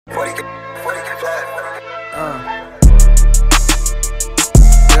40kflat.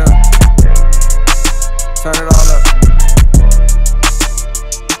 Yeah. Turn it all up.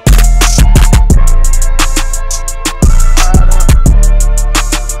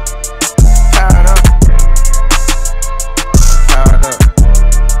 Powered up. Powered up.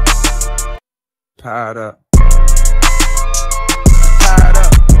 Powered up. Powered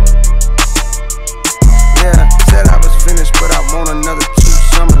up. Yeah, said I was finished, but I want another 2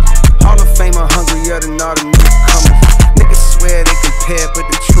 summers. Hall of Famer hungrier than all the newcomers. Niggas swear they compare, but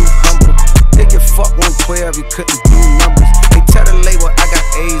the truth humble. They can fuck 112, you couldn't do numbers. They tell the label I got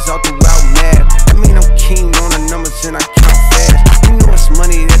A's all throughout mad. That mean I'm keen on the numbers and I count fast. You know it's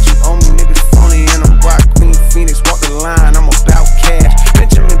money that you owe me, niggas phony and I'm rock Queen Phoenix. Walk the line, I'm about cash.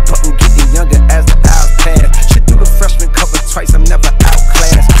 Benjamin Button getting younger as the hours pass. Should do the freshman cover twice, I'm never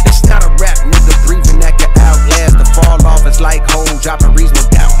outclassed. It's not a rap, nigga breathing that can outlast. The fall off is like home dropping reasonable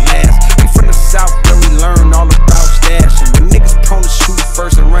doubt last. We from the south where we learn all about stashing. The niggas prone to shoot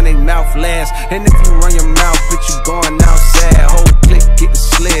first and run their mouth last. And if you run your mouth, bitch, you going outside. Whole click getting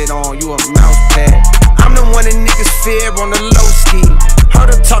slid on, you a mouse pad. I'm the one that niggas fear on the low ski. Heard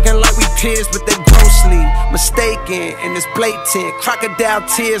them talking like we peers, but they grossly mistaken, and it's blatant. Crocodile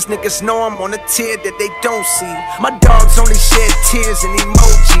Tearz, niggas know I'm on a tier that they don't see. My dogs only shed tears and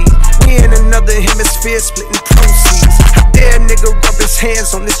emojis. We in another hemisphere splitting proceeds. How dare a nigga rub his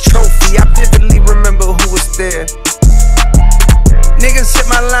hands on this trophy? I vividly remember who was there. Niggas hit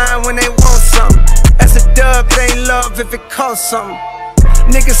my line when they want something. That's a dub, it ain't love if it costs something.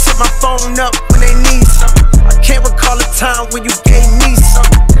 Niggas hit my phone up when they need something. I can't recall a time when you gave me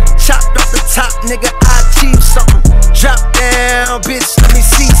something. Chopped off the top, nigga, I achieved something. Drop down, bitch, let me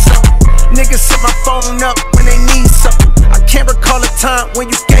see something. Niggas hit my phone up when they need something. I can't recall a time when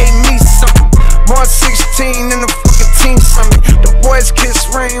you gave me something. March 16 and the fucking team summit. The boys kiss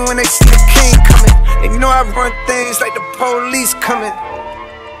ring when they see the king coming. They know I run things like the police coming.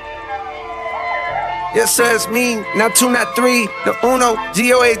 Yes, sir, it's me, not 2, not 3. The Uno,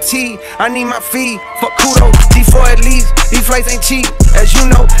 G-O-A-T, I need my fee. Fuck kudo, G4 at least. These flights ain't cheap, as you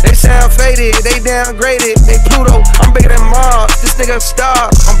know. They sound faded, they downgraded, they Pluto. I'm bigger than Mars, this nigga a star.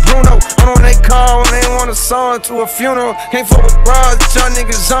 I'm Bruno, I'm the one they call when they want a song to a funeral. Can't fuck with bras, y'all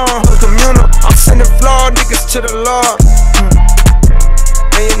niggas on, who's communal. I'm sending flawed niggas to the Lord.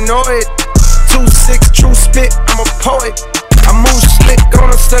 And you know it, 2-6, true spit, I'm a poet. I move slick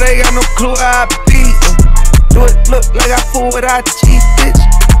on them so they got no clue how I be. Do it look like I fool with IG, bitch.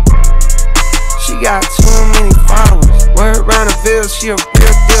 She got too many followers. Word round the ville, she a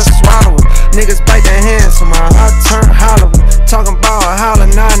real deal swallower. Niggas bite their hands so my heart turn hollow. Talking about a holler,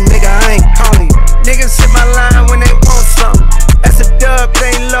 nah nigga, I ain't calling you. Niggas hit my line when they want something. That's a dub,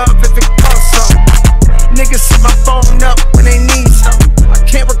 it ain't love if it costs something. Niggas hit my phone up when they need